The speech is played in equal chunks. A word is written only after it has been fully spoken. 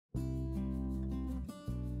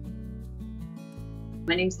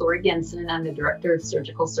My name's Lori Genson, and I'm the Director of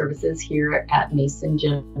Surgical Services here at Mason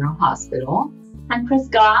General Hospital. I'm Kris.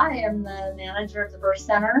 I am the manager of the birth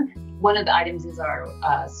center. One of the items is our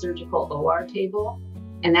surgical OR table,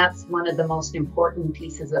 and that's one of the most important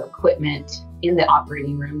pieces of equipment in the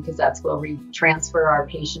operating room because that's where we transfer our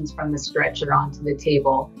patients from the stretcher onto the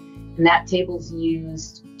table. And that table's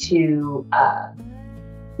used to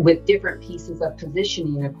with different pieces of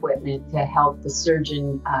positioning equipment to help the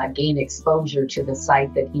surgeon gain exposure to the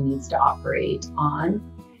site that he needs to operate on.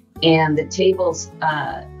 And the tables,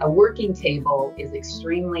 a working table is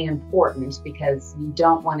extremely important because you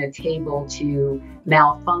don't want a table to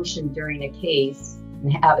malfunction during a case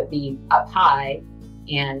and have it be up high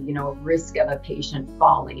and, risk of a patient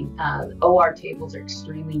falling. OR tables are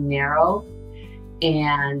extremely narrow,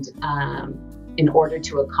 and in order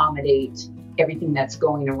to accommodate everything that's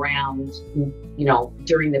going around,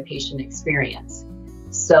 during the patient experience.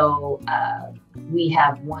 So we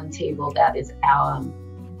have one table that is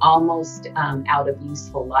almost out of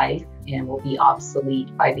useful life and will be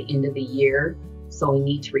obsolete by the end of the year. So we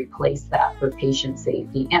need to replace that for patient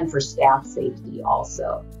safety and for staff safety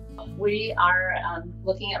also. We are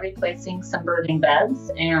looking at replacing some birthing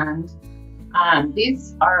beds, and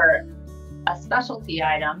these are a specialty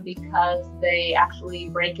item because they actually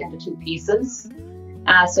break into two pieces.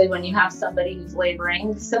 So when you have somebody who's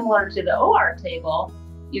laboring, similar to the OR table,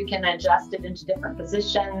 you can adjust it into different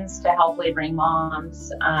positions to help laboring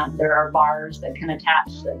moms. There are bars that can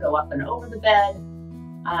attach that go up and over the bed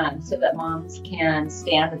so that moms can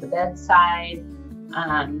stand at the bedside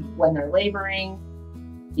when they're laboring.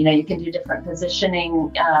 You can do different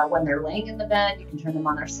positioning when they're laying in the bed. You can turn them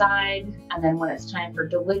on their side. And then when it's time for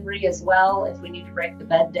delivery as well, if we need to break the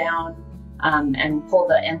bed down and pull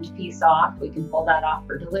the end piece off, we can pull that off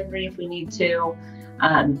for delivery if we need to.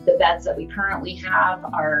 The beds that we currently have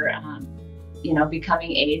are,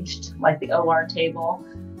 becoming aged, like the OR table.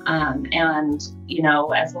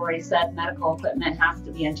 As Lori said, medical equipment has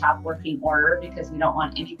to be in top working order because we don't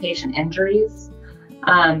want any patient injuries.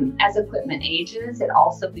 As equipment ages, it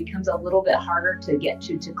also becomes a little bit harder to get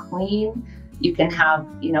to clean. You can have,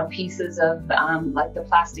 pieces of like the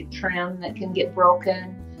plastic trim that can get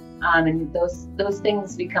broken, and those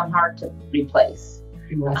things become hard to replace.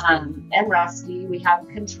 And rusty. We have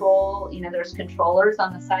control. There's controllers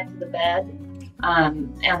on the sides of the bed,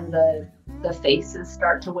 and the faces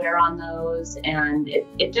start to wear on those, and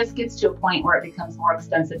it just gets to a point where it becomes more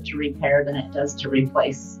expensive to repair than it does to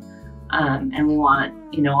replace. And we want,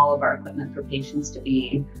 all of our equipment for patients to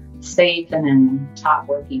be safe and in top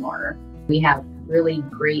working order. We have really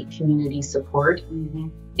great community support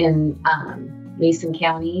in Mason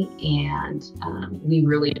County, and we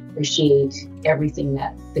really appreciate everything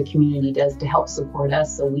that the community does to help support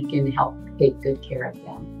us so we can help take good care of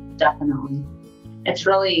them. Definitely. It's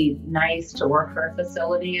really nice to work for a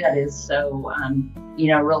facility that is so,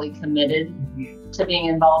 really committed to being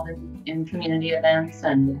involved in community events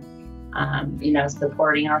and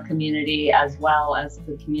supporting our community as well as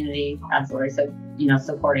the community, as Lori said,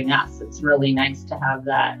 supporting us. It's really nice to have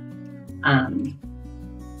that,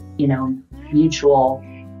 mutual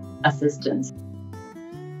assistance.